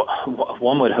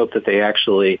 one would hope that they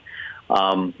actually,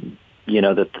 that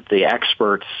the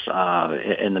experts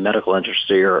in the medical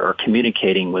industry are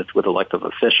communicating with elected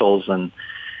officials, and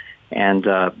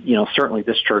certainly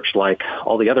this church, like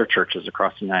all the other churches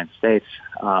across the United States,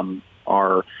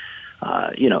 are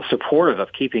supportive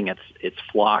of keeping its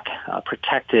flock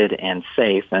protected and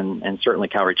safe, and certainly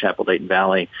Calvary Chapel Dayton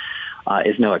Valley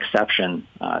is no exception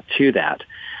to that.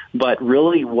 But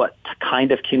really, what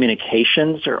kind of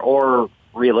communications are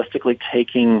realistically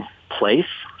taking place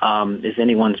is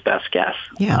anyone's best guess.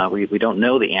 Yeah. We don't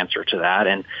know the answer to that,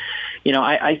 and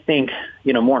I think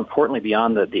more importantly,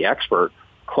 beyond the expert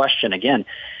question, again,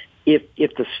 if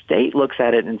the state looks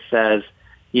at it and says,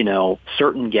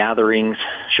 certain gatherings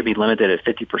should be limited at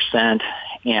 50%,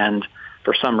 and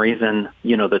for some reason,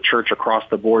 the church across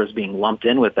the board is being lumped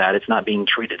in with that, it's not being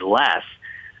treated less,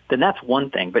 then that's one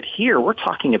thing. But here we're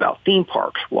talking about theme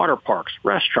parks, water parks,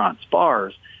 restaurants,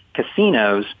 bars,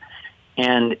 casinos,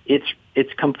 and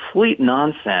it's complete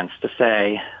nonsense to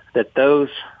say that those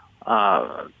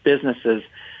businesses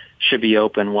should be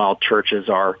open while churches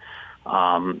are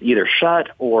either shut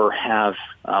or have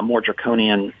more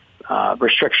draconian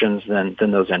restrictions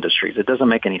than those industries. It doesn't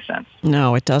make any sense.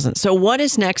 No, it doesn't. So what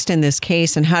is next in this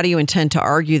case, and how do you intend to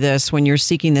argue this when you're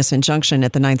seeking this injunction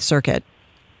at the Ninth Circuit?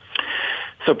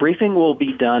 So briefing will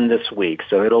be done this week.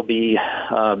 So it'll be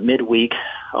midweek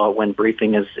when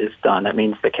briefing is done. That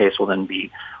means the case will then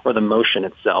be, or the motion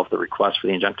itself, the request for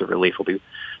the injunctive relief will be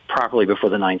properly before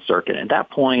the Ninth Circuit. At that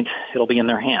point, it'll be in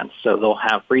their hands. So they'll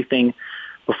have briefing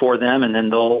before them, and then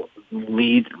they'll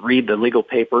read the legal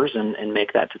papers and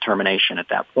make that determination at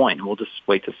that point. And we'll just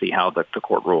wait to see how the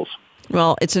court rules.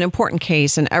 Well, it's an important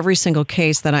case, and every single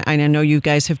case that I know you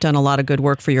guys have done a lot of good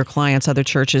work for your clients, other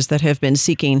churches that have been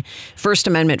seeking First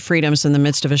Amendment freedoms in the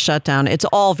midst of a shutdown. It's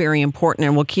all very important,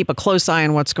 and we'll keep a close eye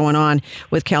on what's going on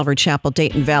with Calvary Chapel,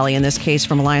 Dayton Valley, in this case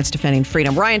from Alliance Defending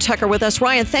Freedom. Ryan Tucker with us.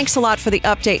 Ryan, thanks a lot for the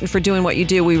update and for doing what you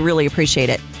do. We really appreciate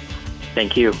it.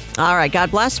 Thank you. All right,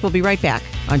 God bless. We'll be right back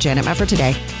on Janet Mefford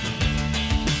Today.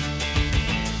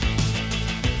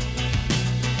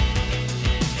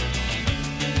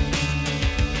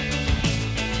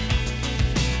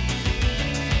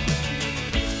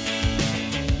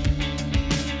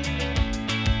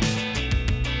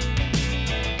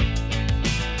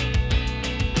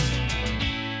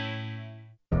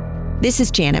 This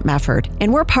is Janet Mefford,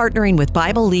 and we're partnering with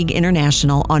Bible League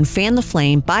International on Fan the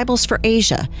Flame Bibles for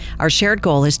Asia. Our shared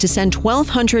goal is to send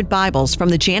 1,200 Bibles from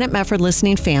the Janet Mefford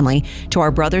listening family to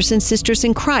our brothers and sisters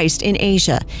in Christ in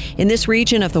Asia. In this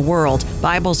region of the world,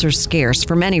 Bibles are scarce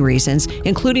for many reasons,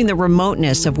 including the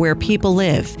remoteness of where people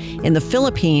live. In the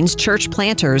Philippines, church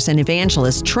planters and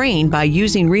evangelists trained by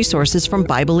using resources from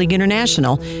Bible League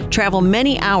International travel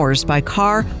many hours by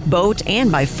car, boat,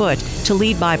 and by foot to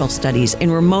lead Bible studies in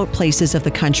remote places of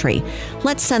the country.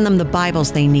 Let's send them the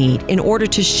Bibles they need in order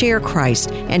to share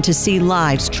Christ and to see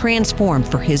lives transformed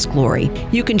for His glory.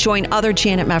 You can join other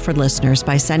Janet Mefford listeners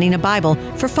by sending a Bible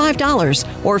for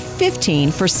 $5 or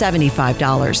 15 for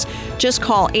 $75. Just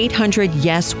call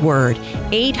 800-YES-WORD,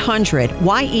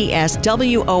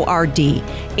 800-YESWORD,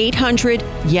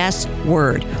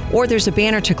 800-YES-WORD. Or there's a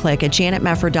banner to click at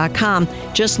janetmefford.com.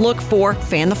 Just look for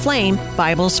Fan the Flame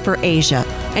Bibles for Asia.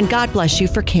 And God bless you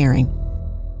for caring.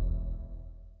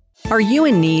 Are you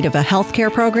in need of a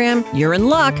healthcare program? You're in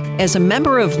luck. As a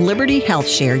member of Liberty Health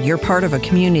Share, you're part of a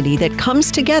community that comes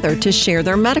together to share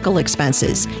their medical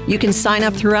expenses. You can sign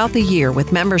up throughout the year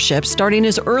with membership starting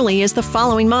as early as the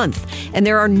following month, and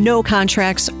there are no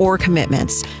contracts or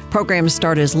commitments. Programs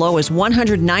start as low as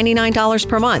 $199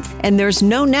 per month, and there's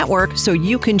no network, so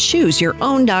you can choose your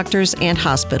own doctors and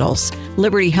hospitals.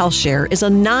 Liberty Health Share is a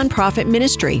nonprofit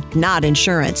ministry, not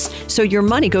insurance, so your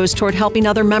money goes toward helping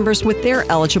other members with their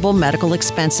eligible medical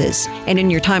expenses. And in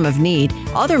your time of need,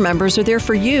 other members are there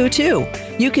for you, too.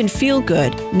 You can feel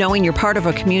good knowing you're part of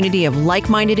a community of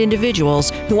like-minded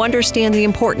individuals who understand the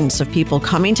importance of people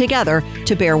coming together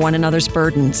to bear one another's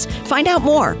burdens. Find out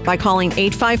more by calling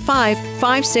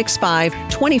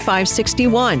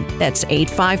 855-565-2561. That's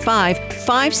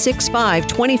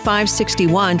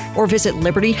 855-565-2561, or visit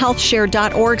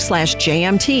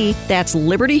libertyhealthshare.org/JMT. That's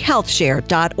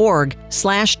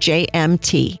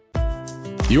libertyhealthshare.org/JMT.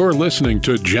 You're listening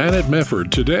to Janet Mefford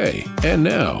Today. And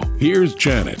now, here's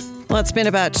Janet. Well, it's been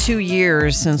about 2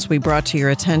 years since we brought to your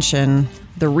attention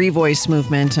the Revoice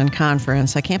movement and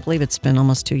conference. I can't believe it's been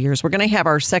almost 2 years. We're going to have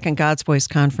our second God's Voice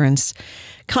conference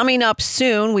coming up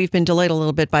soon. We've been delayed a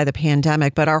little bit by the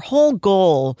pandemic, but our whole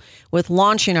goal with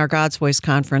launching our God's Voice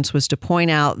conference was to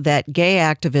point out that gay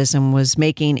activism was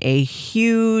making a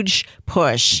huge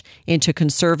push into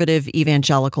conservative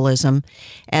evangelicalism,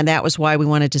 and that was why we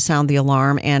wanted to sound the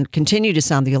alarm and continue to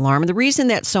sound the alarm. And the reason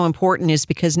that's so important is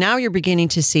because now you're beginning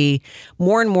to see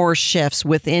more and more shifts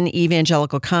within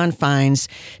evangelical confines,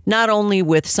 not only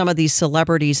with some of these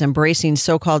celebrities embracing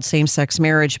so-called same-sex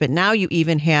marriage, but now you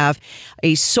even have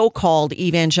a so-called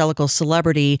evangelical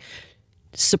celebrity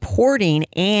supporting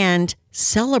and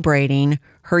celebrating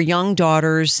her young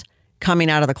daughter's coming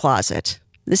out of the closet.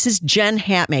 This is Jen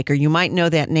Hatmaker. You might know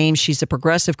that name. She's a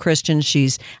progressive Christian.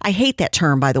 I hate that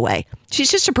term, by the way.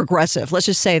 She's just a progressive. Let's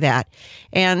just say that.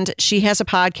 And she has a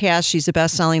podcast. She's a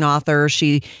best-selling author.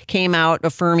 She came out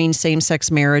affirming same-sex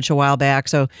marriage a while back.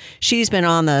 So she's been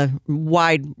on the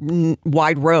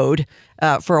wide road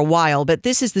for a while. But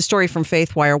this is the story from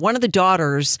FaithWire. One of the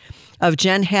daughters of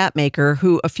Jen Hatmaker,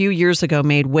 who a few years ago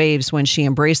made waves when she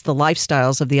embraced the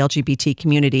lifestyles of the LGBT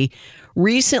community,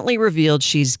 recently revealed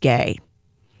she's gay.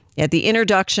 At the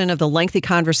introduction of the lengthy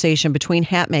conversation between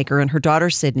Hatmaker and her daughter,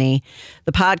 Sydney,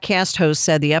 the podcast host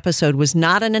said the episode was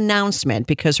not an announcement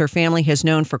because her family has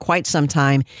known for quite some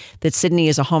time that Sydney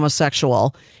is a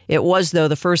homosexual. It was, though,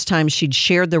 the first time she'd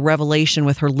shared the revelation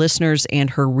with her listeners and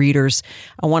her readers.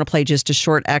 I want to play just a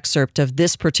short excerpt of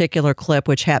this particular clip,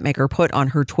 which Hatmaker put on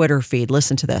her Twitter feed.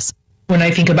 Listen to this. When I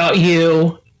think about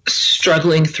you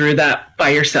struggling through that by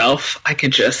yourself, I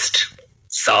could just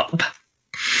sob.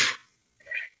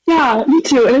 Yeah, me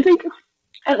too. And I think,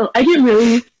 I get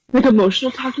really emotional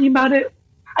talking about it.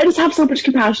 I just have so much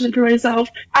compassion for myself.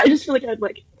 I just feel like I'm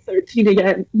 13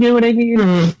 again. You know what I mean?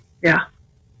 Mm-hmm. Yeah.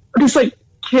 I'm just kid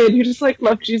who just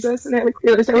loved Jesus, and I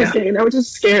realized I was gay, and I was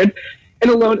just scared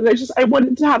and alone. And I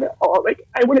wanted to have it all.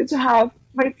 I wanted to have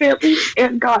my family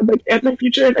and God, like, and my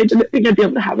future, and I didn't think I'd be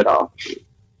able to have it all.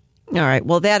 All right.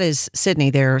 Well, that is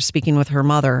Sydney there speaking with her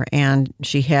mother, and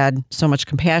she had so much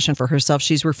compassion for herself.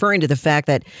 She's referring to the fact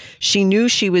that she knew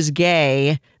she was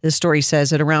gay, the story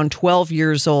says, at around 12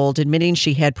 years old, admitting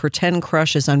she had pretend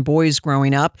crushes on boys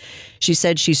growing up. She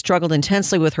said she struggled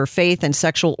intensely with her faith and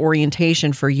sexual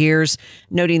orientation for years,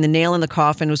 noting the nail in the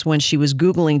coffin was when she was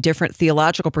Googling different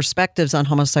theological perspectives on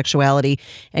homosexuality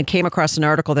and came across an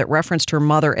article that referenced her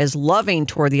mother as loving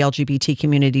toward the LGBT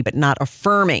community, but not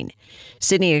affirming.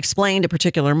 Sydney explained a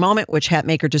particular moment, which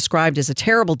Hatmaker described as a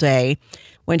terrible day,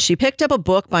 when she picked up a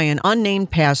book by an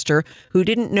unnamed pastor who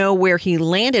didn't know where he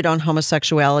landed on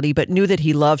homosexuality, but knew that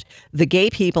he loved the gay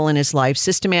people in his life,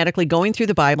 systematically going through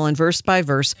the Bible and verse by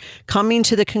verse, coming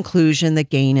to the conclusion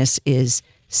that gayness is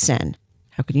sin.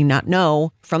 How could you not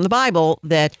know from the Bible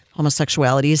that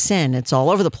homosexuality is sin? It's all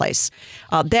over the place.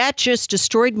 That just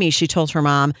destroyed me, she told her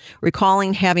mom,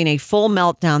 recalling having a full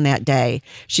meltdown that day.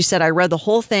 She said, I read the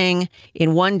whole thing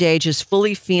in one day, just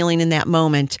fully feeling in that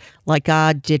moment like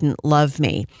God didn't love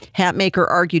me. Hatmaker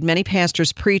argued many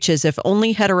pastors preach as if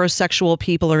only heterosexual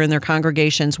people are in their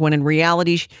congregations, when in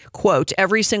reality, quote,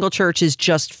 every single church is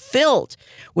just filled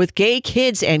with gay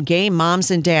kids and gay moms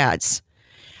and dads.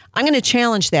 I'm going to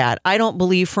challenge that. I don't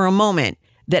believe for a moment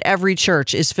that every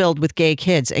church is filled with gay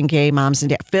kids and gay moms and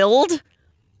dads. Filled?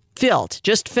 Filled.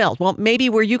 Just filled. Well, maybe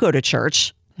where you go to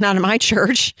church, not in my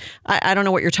church. I don't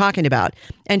know what you're talking about.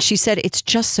 And she said, it's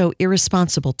just so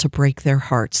irresponsible to break their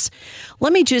hearts.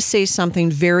 Let me just say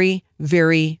something very,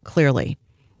 very clearly.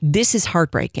 This is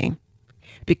heartbreaking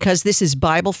because this is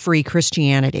Bible-free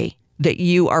Christianity that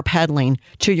you are peddling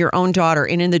to your own daughter.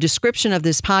 And in the description of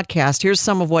this podcast, here's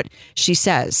some of what she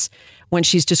says when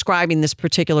she's describing this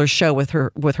particular show with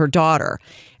her daughter.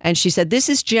 And she said, this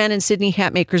is Jen and Sydney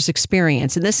Hatmaker's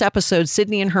experience. In this episode,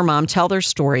 Sydney and her mom tell their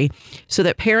story so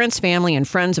that parents, family, and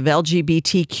friends of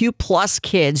LGBTQ plus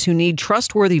kids who need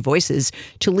trustworthy voices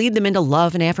to lead them into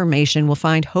love and affirmation will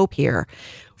find hope here.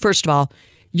 First of all,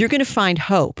 you're going to find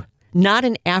hope, not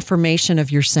an affirmation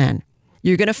of your sin.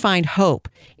 You're going to find hope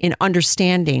in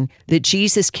understanding that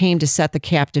Jesus came to set the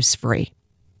captives free.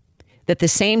 That the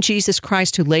same Jesus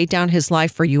Christ who laid down his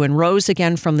life for you and rose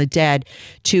again from the dead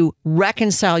to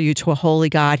reconcile you to a holy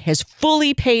God has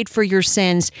fully paid for your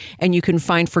sins, and you can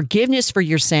find forgiveness for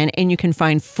your sin, and you can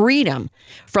find freedom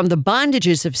from the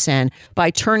bondages of sin by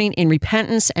turning in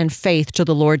repentance and faith to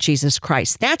the Lord Jesus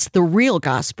Christ. That's the real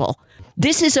gospel.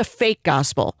 This is a fake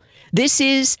gospel. This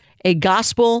is a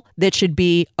gospel that should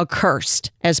be accursed,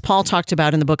 as Paul talked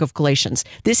about in the book of Galatians.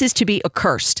 This is to be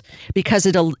accursed because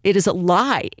it is a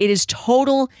lie. It is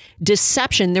total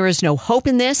deception. There is no hope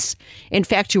in this. In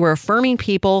fact, you are affirming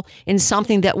people in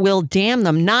something that will damn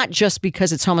them, not just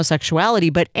because it's homosexuality,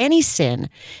 but any sin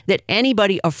that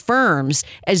anybody affirms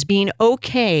as being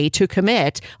okay to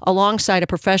commit alongside a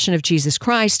profession of Jesus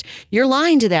Christ. You're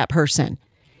lying to that person.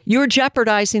 You're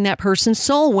jeopardizing that person's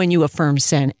soul when you affirm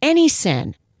sin, any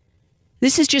sin.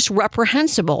 This is just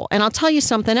reprehensible. And I'll tell you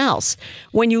something else.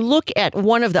 When you look at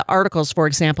one of the articles, for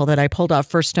example, that I pulled off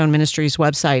First Stone Ministries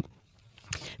website,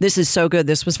 this is so good.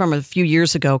 This was from a few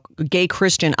years ago. Gay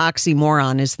Christian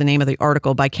Oxymoron is the name of the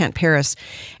article by Kent Paris.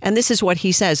 And this is what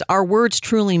he says. Our words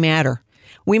truly matter.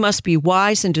 We must be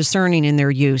wise and discerning in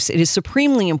their use. It is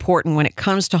supremely important when it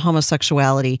comes to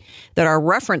homosexuality that our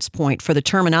reference point for the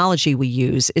terminology we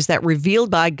use is that revealed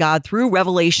by God through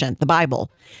revelation, the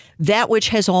Bible, that which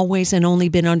has always and only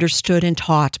been understood and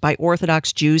taught by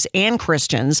Orthodox Jews and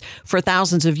Christians for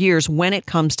thousands of years when it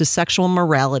comes to sexual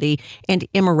morality and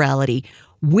immorality.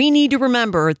 We need to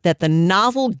remember that the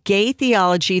novel gay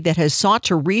theology that has sought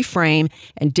to reframe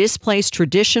and displace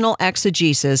traditional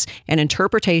exegesis and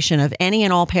interpretation of any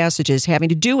and all passages having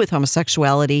to do with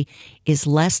homosexuality is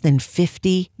less than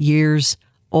 50 years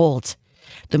old.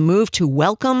 The move to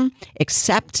welcome,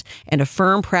 accept, and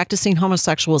affirm practicing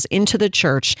homosexuals into the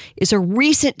church is a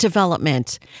recent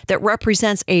development that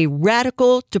represents a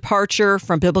radical departure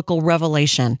from biblical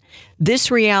revelation.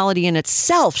 This reality in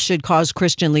itself should cause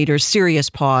Christian leaders serious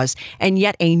pause, and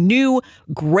yet a new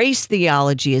grace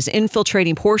theology is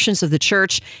infiltrating portions of the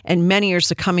church, and many are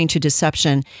succumbing to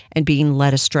deception and being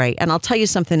led astray. And I'll tell you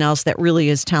something else that really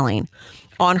is telling.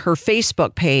 On her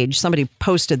Facebook page, somebody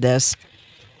posted this.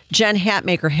 Jen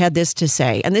Hatmaker had this to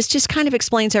say, and this just kind of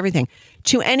explains everything.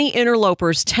 To any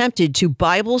interlopers tempted to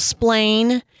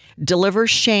Bible-splain, deliver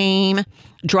shame,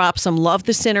 drop some love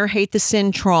the sinner, hate the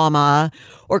sin trauma,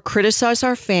 or criticize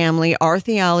our family, our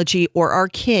theology, or our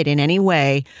kid in any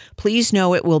way, please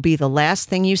know it will be the last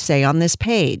thing you say on this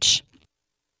page.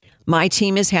 My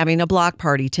team is having a block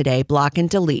party today. Block and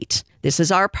delete. This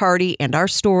is our party and our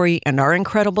story and our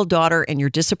incredible daughter, and your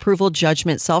disapproval,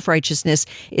 judgment, self-righteousness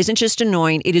isn't just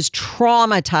annoying. It is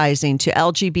traumatizing to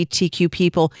LGBTQ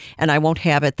people, and I won't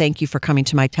have it. Thank you for coming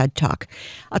to my TED Talk.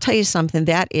 I'll tell you something.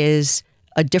 That is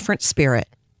a different spirit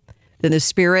than the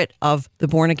spirit of the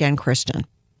born-again Christian.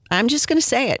 I'm just going to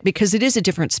say it because it is a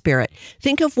different spirit.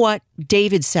 Think of what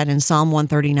David said in Psalm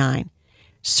 139.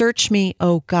 Search me,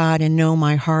 O God, and know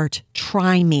my heart.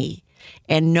 Try me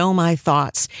and know my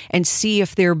thoughts, and see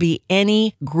if there be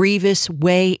any grievous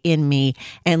way in me,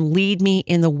 and lead me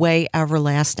in the way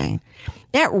everlasting.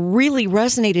 That really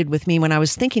resonated with me when I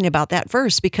was thinking about that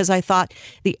verse, because I thought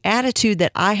the attitude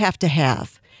that I have to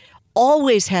have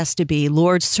always has to be,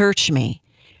 Lord, search me,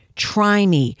 try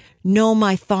me, know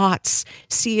my thoughts,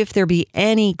 see if there be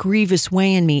any grievous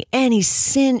way in me, any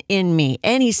sin in me,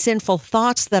 any sinful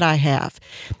thoughts that I have,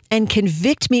 and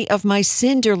convict me of my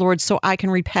sin, dear Lord, so I can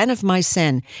repent of my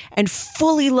sin and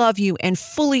fully love you and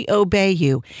fully obey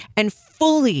you and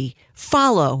fully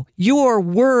follow your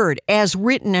word as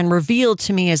written and revealed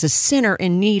to me as a sinner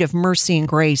in need of mercy and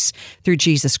grace through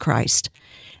Jesus Christ.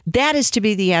 That is to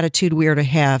be the attitude we are to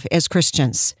have as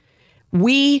Christians.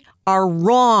 We are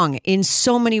wrong in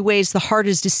so many ways. The heart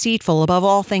is deceitful above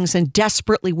all things and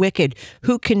desperately wicked.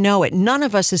 Who can know it? None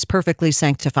of us is perfectly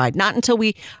sanctified, not until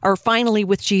we are finally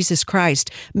with Jesus Christ.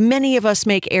 Many of us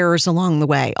make errors along the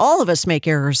way. All of us make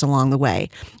errors along the way.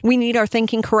 We need our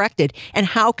thinking corrected. And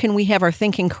how can we have our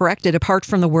thinking corrected apart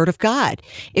from the Word of God?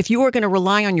 If you are going to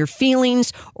rely on your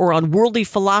feelings or on worldly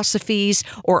philosophies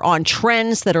or on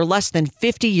trends that are less than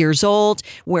 50 years old,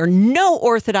 where no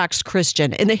Orthodox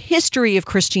Christian in the history of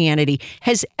Christianity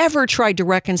has ever tried to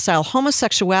reconcile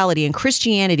homosexuality and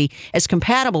Christianity as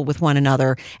compatible with one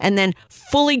another, and then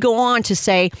fully go on to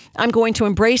say, I'm going to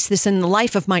embrace this in the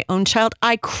life of my own child,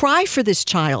 I cry for this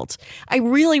child. I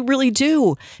really, really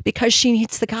do, because she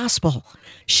needs the gospel.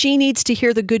 She needs to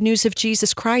hear the good news of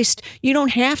Jesus Christ. You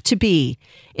don't have to be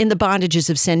in the bondages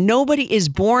of sin. Nobody is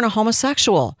born a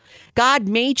homosexual. God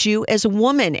made you as a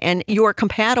woman, and you are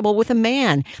compatible with a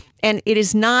man. And it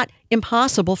is not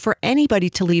impossible for anybody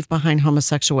to leave behind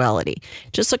homosexuality.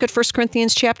 Just look at 1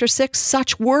 Corinthians chapter 6.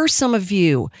 Such were some of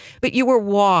you, but you were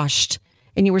washed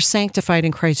and you were sanctified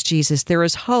in Christ Jesus. There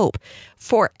is hope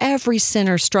for every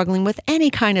sinner struggling with any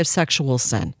kind of sexual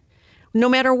sin. No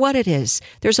matter what it is,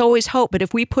 there's always hope. But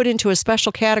if we put into a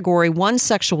special category one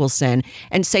sexual sin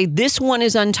and say this one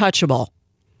is untouchable,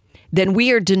 then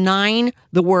we are denying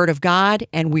the Word of God,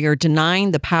 and we are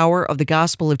denying the power of the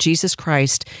gospel of Jesus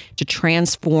Christ to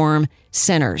transform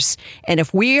sinners. And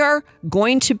if we are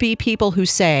going to be people who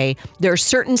say there are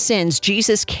certain sins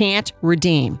Jesus can't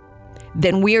redeem,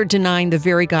 then we are denying the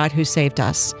very God who saved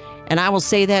us. And I will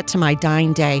say that to my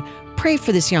dying day. Pray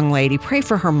for this young lady. Pray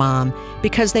for her mom,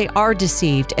 because they are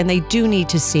deceived, and they do need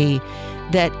to see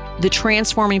that the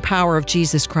transforming power of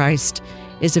Jesus Christ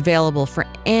is available for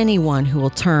anyone who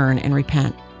will turn and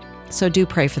repent. So do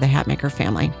pray for the Hatmaker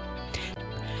family.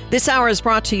 This hour is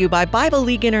brought to you by Bible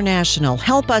League International.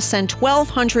 Help us send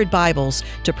 1,200 Bibles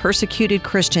to persecuted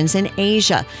Christians in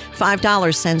Asia.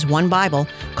 $5 sends one Bible.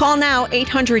 Call now,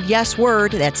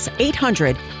 800-YES-WORD. That's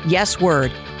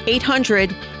 800-YES-WORD.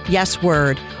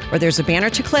 800-YES-WORD. Or there's a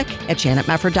banner to click at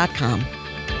janetmefford.com.